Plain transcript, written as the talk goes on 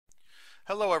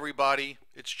Hello everybody,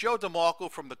 it's Joe DeMarco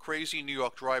from the Crazy New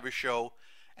York Driver Show,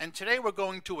 and today we're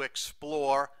going to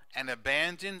explore an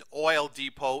abandoned oil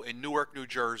depot in Newark, New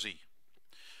Jersey.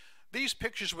 These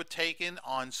pictures were taken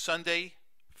on Sunday,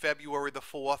 February the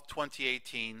 4th,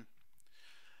 2018,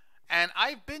 and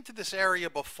I've been to this area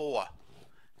before.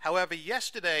 However,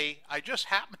 yesterday I just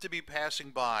happened to be passing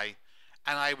by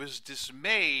and I was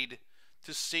dismayed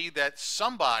to see that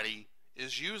somebody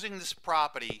is using this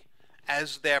property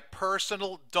as their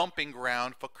personal dumping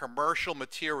ground for commercial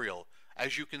material,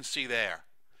 as you can see there.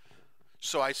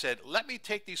 So I said, let me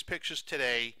take these pictures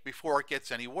today before it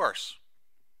gets any worse.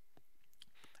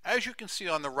 As you can see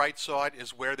on the right side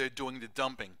is where they're doing the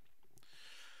dumping.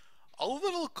 A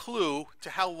little clue to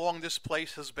how long this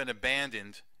place has been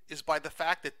abandoned is by the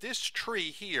fact that this tree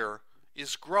here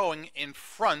is growing in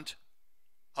front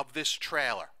of this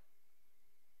trailer.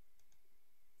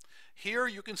 Here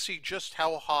you can see just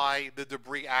how high the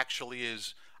debris actually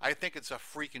is. I think it's a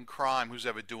freaking crime who's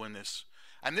ever doing this.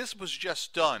 And this was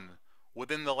just done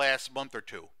within the last month or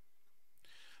two.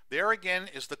 There again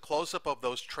is the close-up of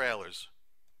those trailers.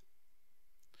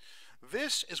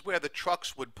 This is where the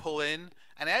trucks would pull in,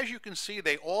 and as you can see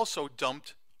they also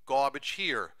dumped garbage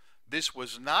here. This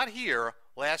was not here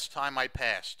last time I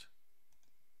passed.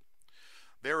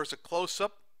 There is a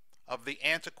close-up of the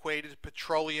Antiquated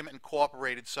Petroleum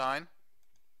Incorporated sign.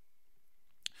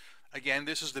 Again,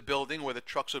 this is the building where the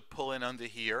trucks would pull in under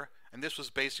here, and this was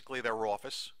basically their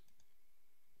office.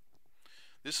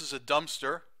 This is a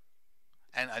dumpster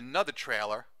and another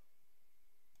trailer.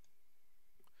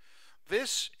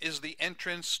 This is the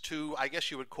entrance to, I guess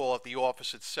you would call it, the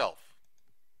office itself.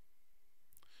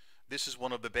 This is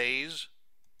one of the bays.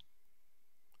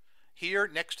 Here,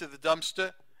 next to the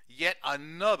dumpster, yet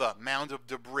another mound of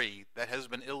debris that has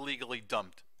been illegally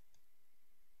dumped.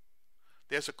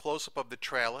 There's a close-up of the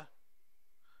trailer.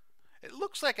 It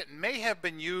looks like it may have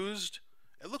been used.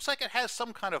 It looks like it has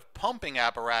some kind of pumping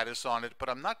apparatus on it, but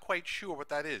I'm not quite sure what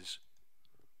that is.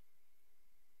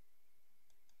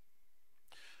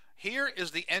 Here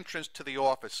is the entrance to the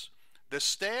office. The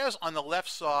stairs on the left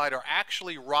side are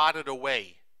actually rotted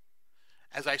away.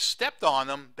 As I stepped on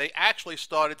them, they actually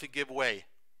started to give way.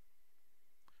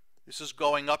 This is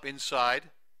going up inside.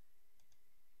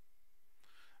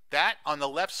 That on the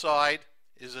left side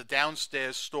is a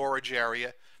downstairs storage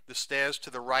area. The stairs to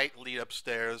the right lead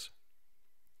upstairs.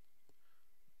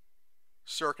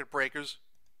 Circuit breakers.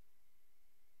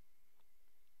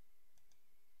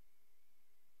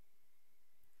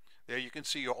 There you can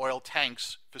see your oil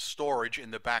tanks for storage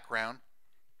in the background.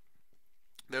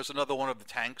 There's another one of the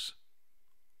tanks.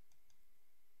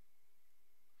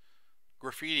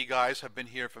 Graffiti guys have been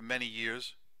here for many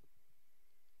years.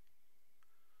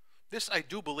 This, I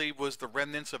do believe, was the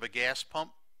remnants of a gas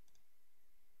pump.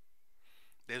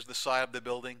 There's the side of the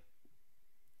building.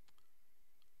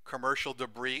 Commercial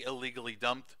debris illegally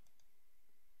dumped.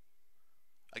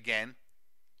 Again,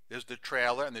 there's the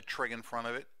trailer and the trig in front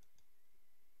of it.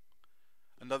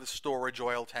 Another storage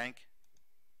oil tank.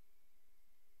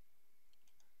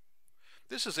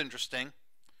 This is interesting.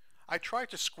 I tried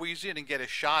to squeeze in and get a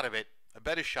shot of it, a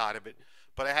better shot of it,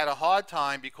 but I had a hard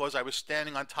time because I was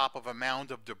standing on top of a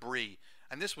mound of debris,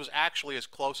 and this was actually as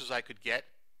close as I could get.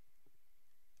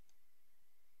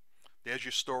 There's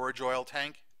your storage oil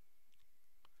tank.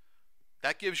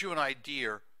 That gives you an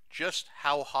idea just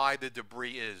how high the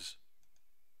debris is.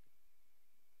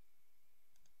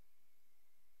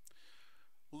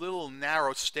 Little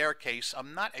narrow staircase.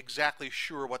 I'm not exactly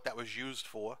sure what that was used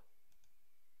for.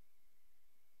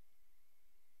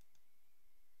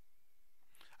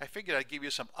 I figured I'd give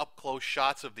you some up-close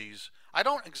shots of these. I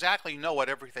don't exactly know what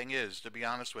everything is, to be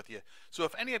honest with you. So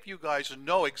if any of you guys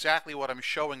know exactly what I'm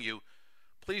showing you,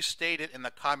 please state it in the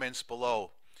comments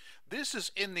below. This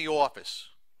is in the office,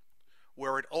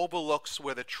 where it overlooks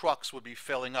where the trucks would be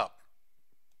filling up.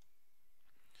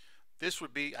 This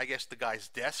would be, I guess, the guy's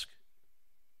desk.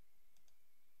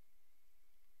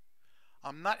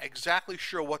 I'm not exactly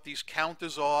sure what these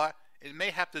counters are. It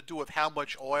may have to do with how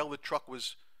much oil the truck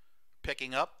was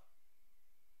picking up.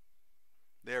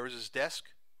 There is his desk.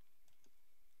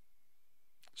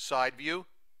 Side view.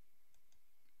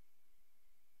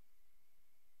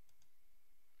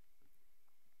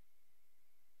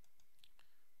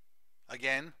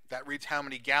 Again, that reads how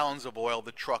many gallons of oil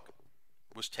the truck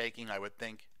was taking, I would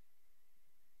think.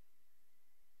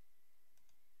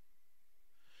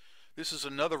 This is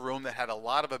another room that had a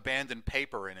lot of abandoned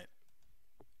paper in it.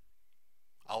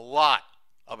 A lot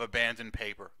of abandoned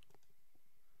paper.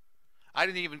 I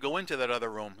didn't even go into that other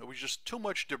room. It was just too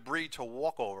much debris to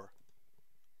walk over.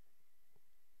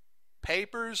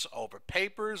 Papers over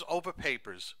papers over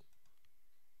papers.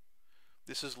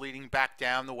 This is leading back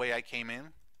down the way I came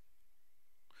in.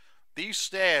 These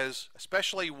stairs,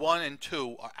 especially 1 and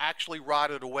 2, are actually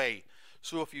rotted away.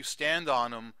 So if you stand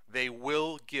on them, they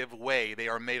will give way. They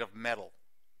are made of metal.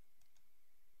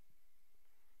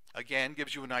 Again,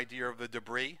 gives you an idea of the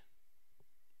debris.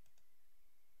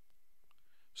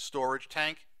 Storage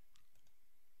tank.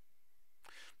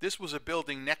 This was a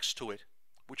building next to it,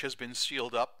 which has been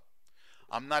sealed up.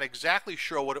 I'm not exactly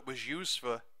sure what it was used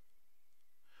for,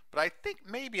 but I think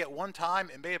maybe at one time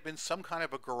it may have been some kind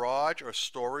of a garage or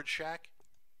storage shack.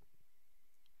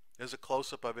 There's a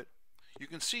close-up of it. You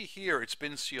can see here it's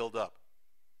been sealed up.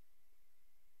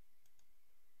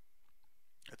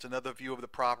 That's another view of the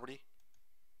property.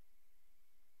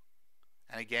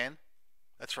 And again,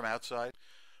 that's from outside.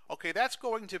 Okay, that's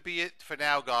going to be it for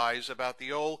now, guys, about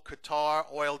the old Qatar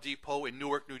oil depot in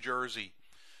Newark, New Jersey.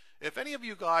 If any of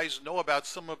you guys know about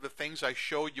some of the things I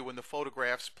showed you in the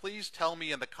photographs, please tell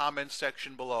me in the comments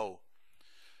section below.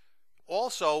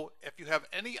 Also, if you have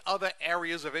any other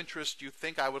areas of interest you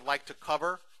think I would like to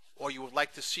cover or you would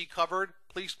like to see covered,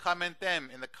 please comment them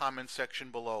in the comments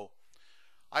section below.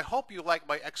 I hope you like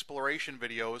my exploration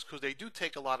videos because they do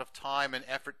take a lot of time and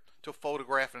effort to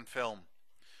photograph and film.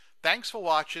 Thanks for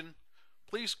watching.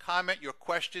 Please comment your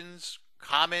questions,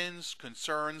 comments,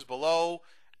 concerns below,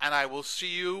 and I will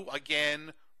see you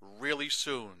again really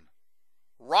soon.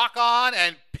 Rock on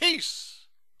and peace!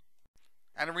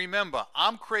 And remember,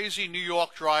 I'm Crazy New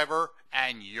York Driver,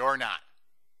 and you're not.